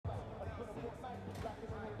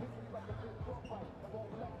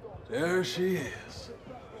There she is.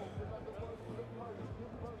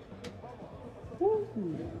 Woo.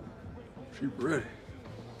 She pretty.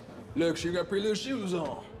 Look, she got pretty little shoes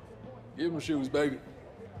on. Give them shoes, baby.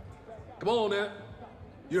 Come on now.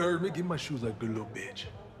 You heard me. Give my shoes like a good little bitch.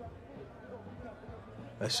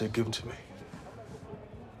 I said give them to me.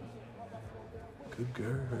 Good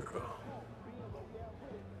girl.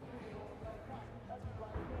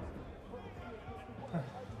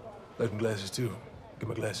 Like them glasses, too. Get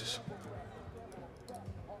my glasses.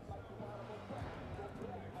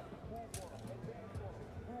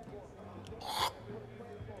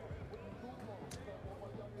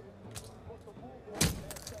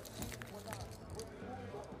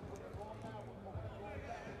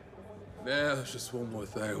 Now, there's just one more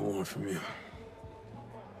thing I want from you.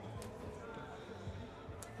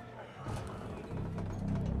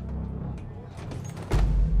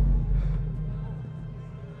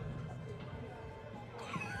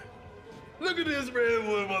 Look at this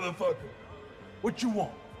redwood motherfucker. What you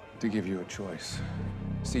want? To give you a choice.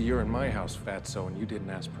 See, you're in my house, Fatso, and you didn't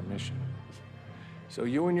ask permission. So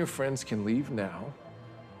you and your friends can leave now,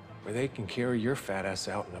 or they can carry your fat ass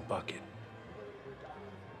out in a bucket.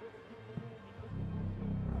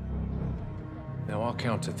 Now I'll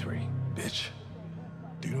count to 3. Bitch,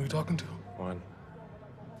 do you know who you're talking to? 1,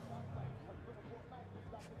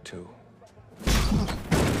 2.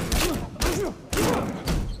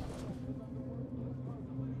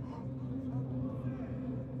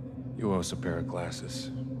 You owe us a pair of glasses.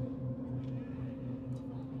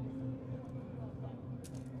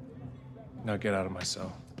 Now get out of my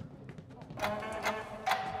cell. Line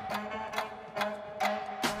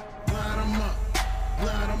 'em up,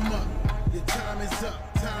 line 'em up. Your time is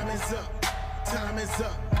up, time is up, time is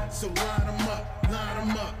up. So line 'em up, line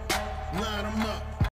 'em up, line 'em up.